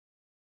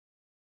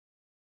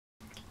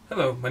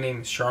Hello, my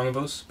name is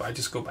Charlavos, but I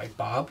just go by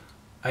Bob.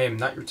 I am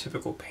not your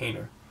typical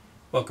painter.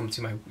 Welcome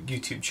to my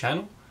YouTube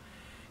channel.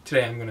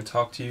 Today I'm going to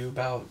talk to you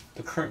about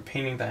the current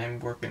painting that I'm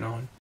working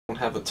on. I don't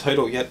have a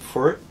title yet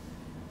for it,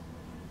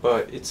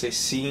 but it's a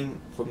scene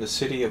from the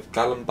city of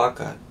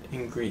Kalambaka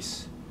in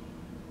Greece.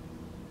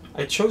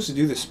 I chose to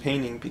do this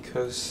painting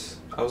because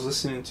I was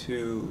listening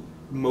to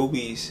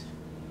Moby's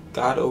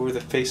God Over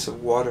the Face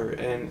of Water,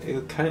 and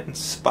it kind of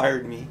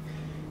inspired me.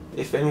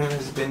 If anyone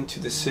has been to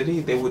the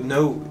city, they would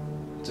know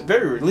it's a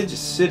very religious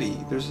city.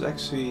 There's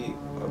actually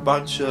a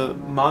bunch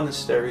of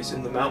monasteries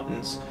in the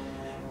mountains,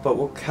 but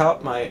what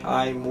caught my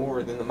eye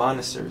more than the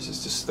monasteries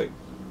is just like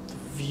the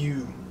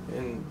view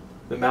and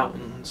the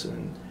mountains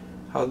and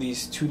how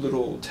these two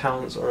little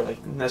towns are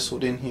like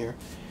nestled in here.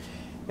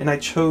 And I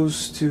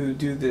chose to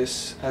do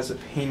this as a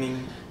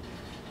painting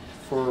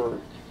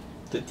for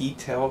the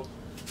detail.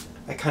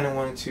 I kind of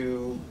wanted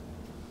to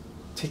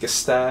take a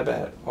stab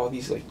at all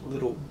these like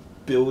little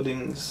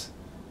buildings,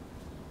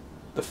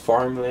 the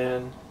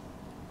farmland,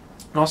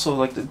 and also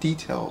like the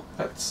detail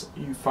that's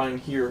you find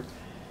here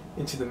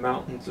into the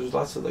mountains. There's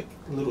lots of like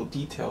little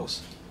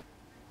details.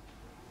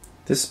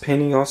 This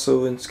painting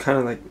also is kind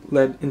of like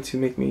led into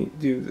make me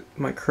do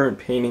my current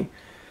painting.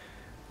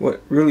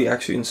 What really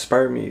actually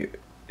inspired me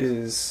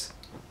is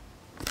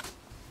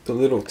the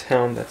little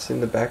town that's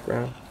in the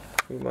background,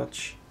 pretty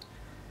much.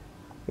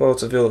 Well,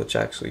 it's a village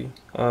actually.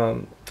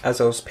 As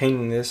I was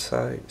painting this,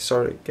 I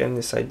started getting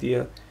this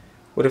idea.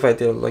 What if I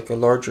did like a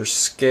larger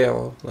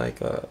scale,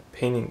 like a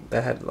painting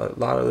that had a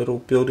lot of little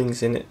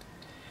buildings in it?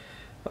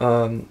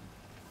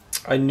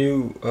 I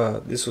knew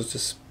this was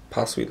just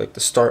possibly like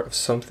the start of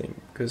something,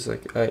 because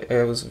like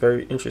I was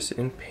very interested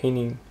in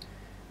painting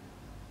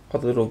all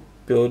the little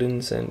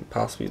buildings and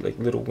possibly like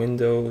little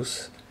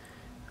windows.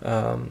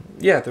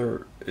 Yeah,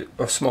 they're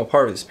a small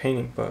part of this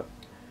painting, but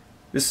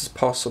this is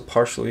also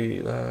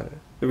partially the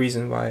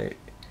reason why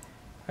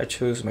I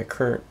chose my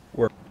current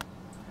work.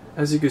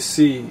 As you can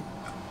see,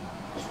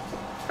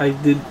 I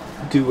did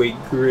do a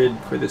grid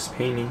for this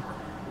painting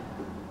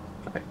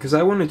because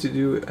I wanted to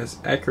do it as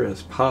accurate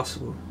as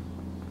possible.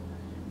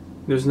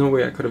 There's no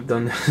way I could have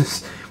done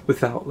this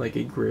without like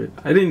a grid.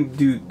 I didn't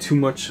do too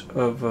much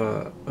of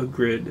a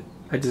grid.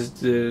 I just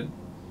did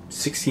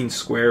 16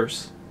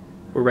 squares,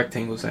 or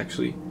rectangles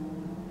actually.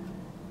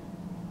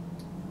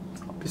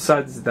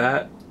 Besides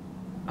that,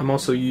 I'm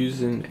also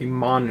using a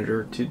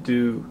monitor to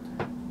do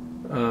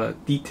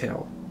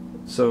detail.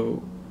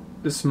 So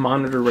this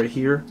monitor right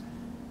here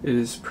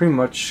is pretty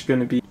much going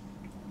to be...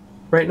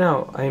 Right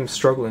now I am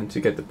struggling to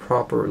get the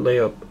proper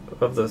layout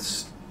of the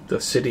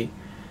city.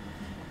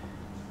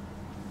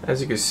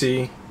 As you can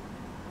see,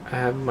 I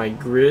have my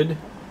grid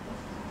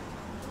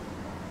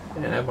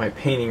and I have my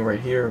painting right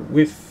here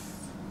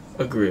with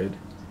a grid.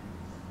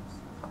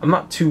 I'm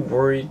not too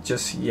worried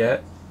just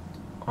yet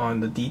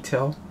on the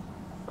detail.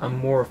 I'm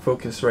more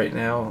focused right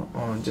now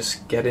on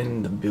just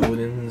getting the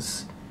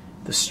buildings,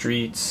 the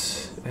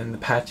streets, and the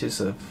patches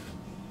of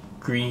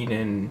green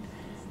and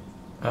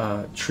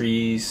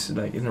trees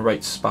like in the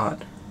right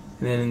spot,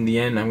 and then in the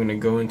end I'm going to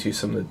go into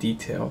some of the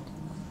detail.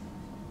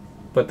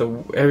 But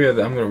the area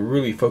that I'm going to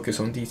really focus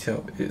on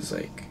detail is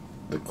like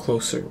the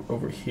closer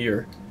over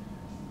here,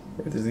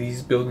 where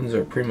these buildings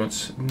are pretty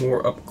much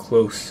more up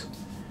close.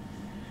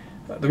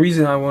 The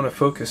reason I want to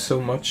focus so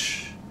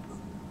much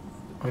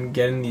on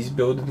getting these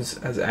buildings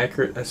as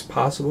accurate as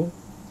possible,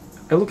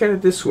 I look at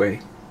it this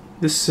way: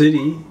 this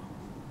city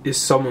is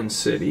someone's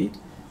city,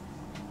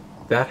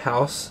 that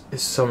house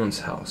is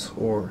someone's house,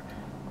 or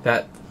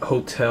that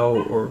hotel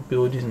or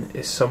building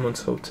is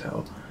someone's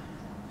hotel.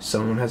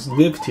 Someone has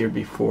lived here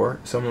before,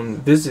 someone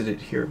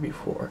visited here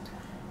before,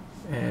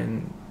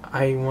 and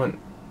I want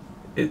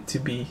it to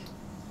be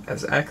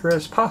as accurate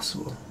as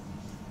possible.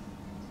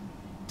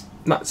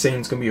 Not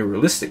saying it's going to be a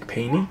realistic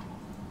painting,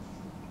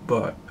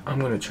 but I'm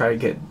going to try to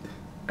get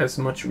as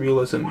much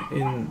realism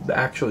in the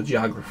actual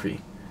geography.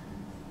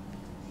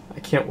 I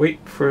can't wait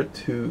for it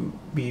to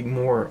be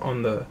more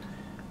on the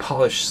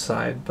polished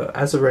side, but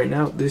as of right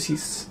now, this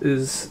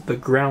is the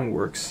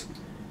groundworks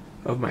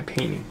of my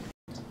painting.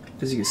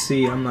 As you can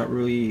see, I'm not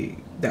really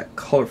that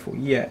colorful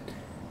yet.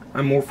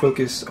 I'm more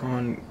focused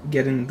on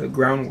getting the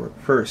groundwork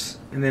first,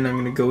 and then I'm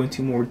going to go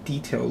into more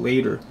detail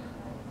later.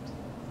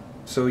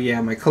 So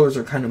yeah, my colors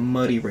are kind of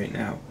muddy right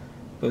now,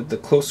 but the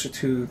closer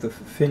to the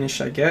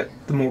finish I get,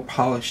 the more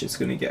polished it's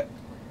going to get.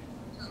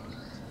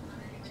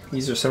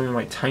 These are some of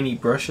my tiny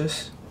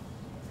brushes.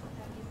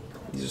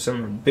 These are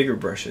some of my bigger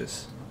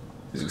brushes.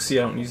 As you can see,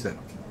 I don't use that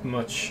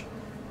much.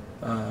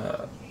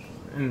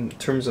 In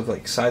terms of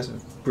like size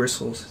of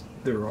bristles,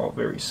 they're all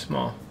very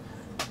small.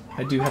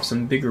 I do have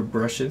some bigger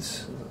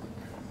brushes,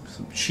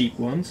 some cheap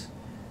ones,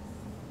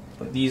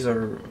 but these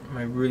are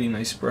my really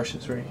nice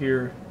brushes right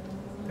here.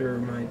 They're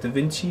my Da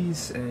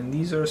Vinci's, and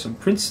these are some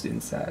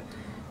Princeton's that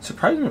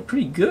surprisingly are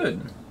pretty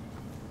good.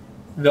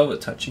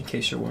 Velvet Touch, in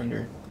case you're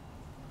wondering.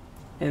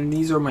 And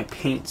these are my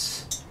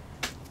paints.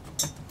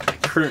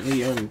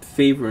 Currently I'm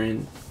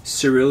favoring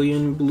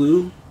cerulean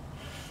blue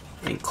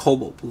and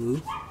cobalt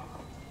blue.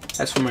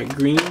 As for my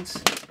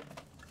greens,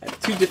 I have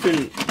two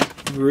different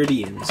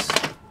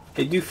Viridians.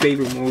 I do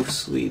favor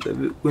mostly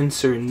the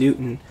Winsor and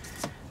Newton,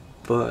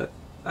 but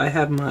I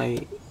have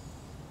my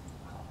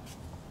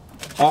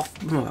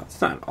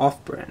it's not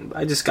off-brand, but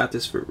I just got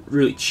this for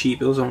really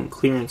cheap. It was on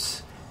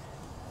clearance,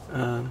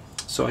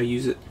 so I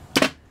use it.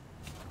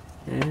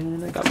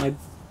 And I got my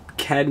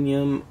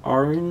cadmium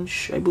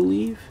orange, I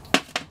believe.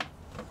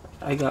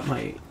 I got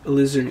my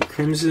alizarin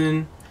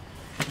crimson.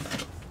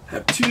 I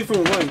have two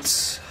different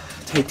whites,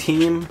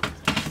 titanium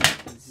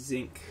and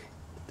zinc.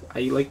 I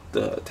like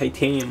the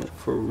titanium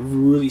for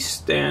really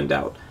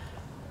standout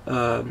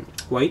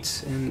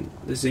whites, and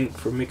the zinc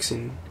for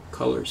mixing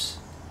colors.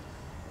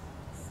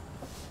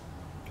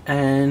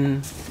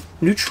 And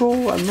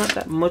neutral, I'm not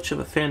that much of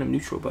a fan of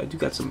neutral, but I do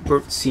got some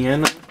burnt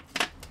sienna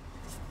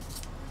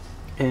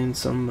and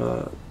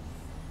some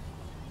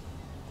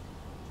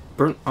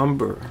burnt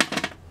umber.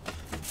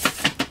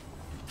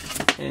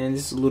 And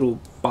this is a little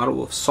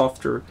bottle of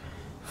softer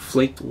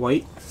flaked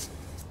white.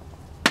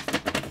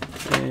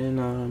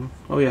 And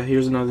oh yeah,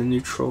 here's another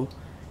neutral.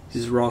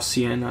 This is raw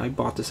sienna. I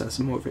bought this as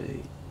more of a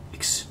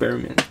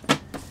experiment,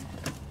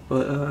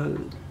 but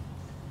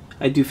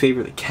I do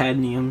favor the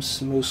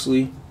cadmiums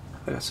mostly.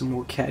 I got some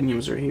more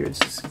cadmiums right here.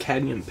 This is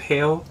cadmium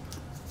pale,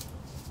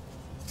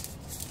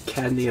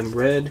 cadmium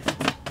red,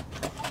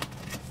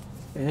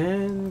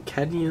 and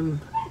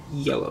cadmium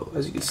yellow.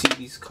 As you can see,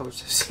 these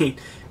colors have seen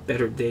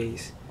better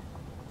days,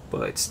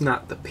 but it's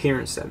not the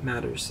appearance that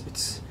matters,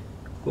 it's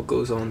what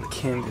goes on the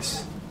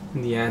canvas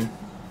in the end.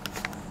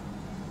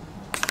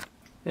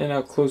 And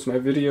I'll close my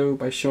video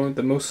by showing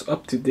the most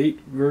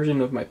up-to-date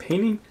version of my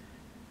painting.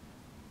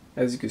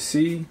 As you can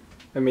see,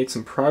 I made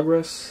some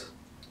progress.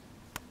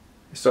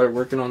 I started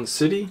working on the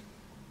city.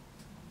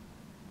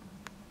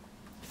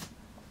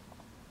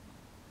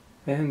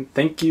 And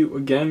thank you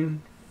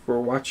again for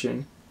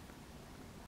watching.